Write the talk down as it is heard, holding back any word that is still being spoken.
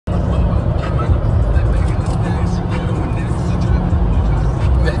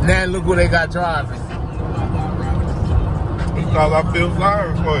who they got driving. Because I feel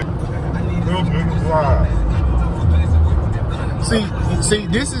sorry for you. See,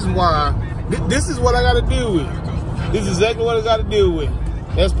 this is why. This is what I got to deal with. This is exactly what I got to deal with.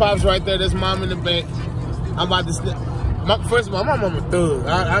 That's Pops right there. That's Mom in the back. I'm about to. First of all, my mama thug.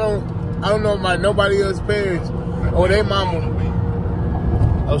 I don't know about nobody else's parents or their mama.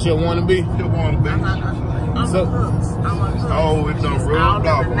 Oh, she'll want to be. She'll want to be. I'm a Hooks. Oh, it's done rubbed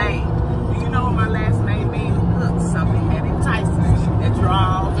off. Do you know what my last name means? Hooks. Something that entices, that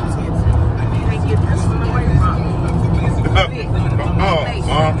draws attention. You can't get this one away from me.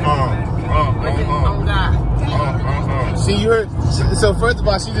 On God. See, you heard. So first of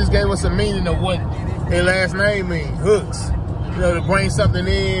all, she just gave us a meaning of what her last name means. Hooks. You know, to bring something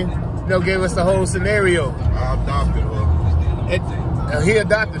in. You know, gave us the whole scenario. I adopted her. And he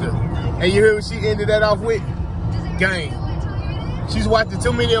adopted her. And you hear what she ended that off with? Gang. She's watching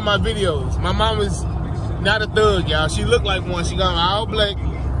too many of my videos. My mom is not a thug, y'all. She looked like one. She got all black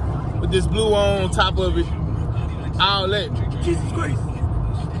with this blue on top of it. All that. Jesus Christ.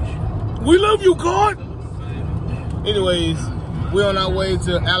 We love you, God. Anyways, we're on our way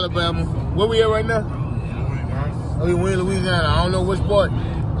to Alabama. Where we at right now? We're in Louisiana. I don't know which part.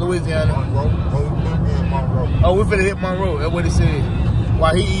 Louisiana. Oh, we finna hit Monroe. That's what he said.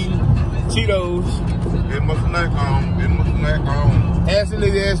 While he eating Cheetos. Get my snack on. Get my snack on. Ask the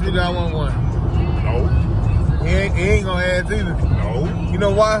nigga, ask me that I want one. No. He ain't gonna ask either. No. You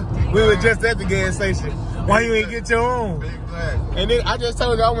know why? We were just at the gas station. Why you ain't get your own? Exactly. And then I just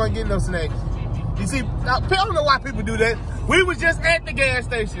told you I wasn't getting no snacks. You see, I don't know why people do that. We was just at the gas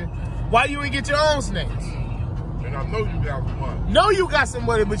station. Why you ain't get your own snacks? And I know you got some money. Know you got some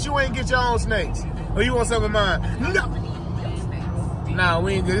money, but you ain't get your own snacks. Or you want some of mine? No. Nah,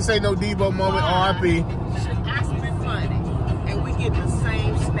 we ain't good. This ain't no Debo moment, RIP. I spend money and we get the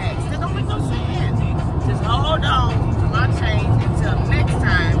same snacks. That don't make no sense. Just hold on to my change until next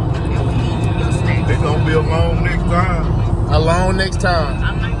time and we eat your snacks. They gonna be alone next time. Alone next time.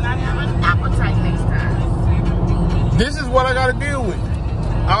 I might not have an appetite next time. This is what I gotta deal with.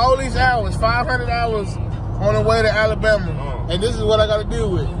 All these hours, 500 hours on the way to Alabama. And this is what I gotta deal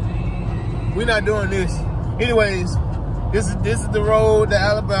with. We're not doing this. Anyways, this is the road to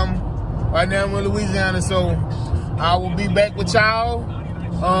Alabama. Right now we're in Louisiana, so I will be back with y'all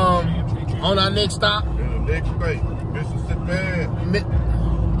on our next stop. In the next state, Mississippi.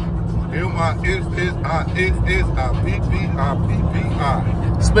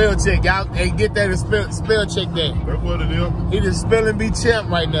 M-I-S-S-I-S-S-I-P-P-I-P-P-I. Spell check, y'all. Hey, get that and spell check that. That's what it is. He the spelling bee champ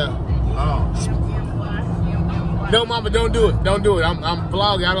right now. Oh. No, mama, don't do it. Don't do it. I'm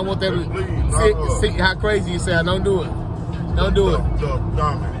vlogging. I don't want that to see how crazy you sound. Don't do it. Don't do it.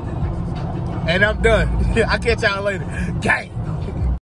 And I'm done. I'll catch y'all later. Gang.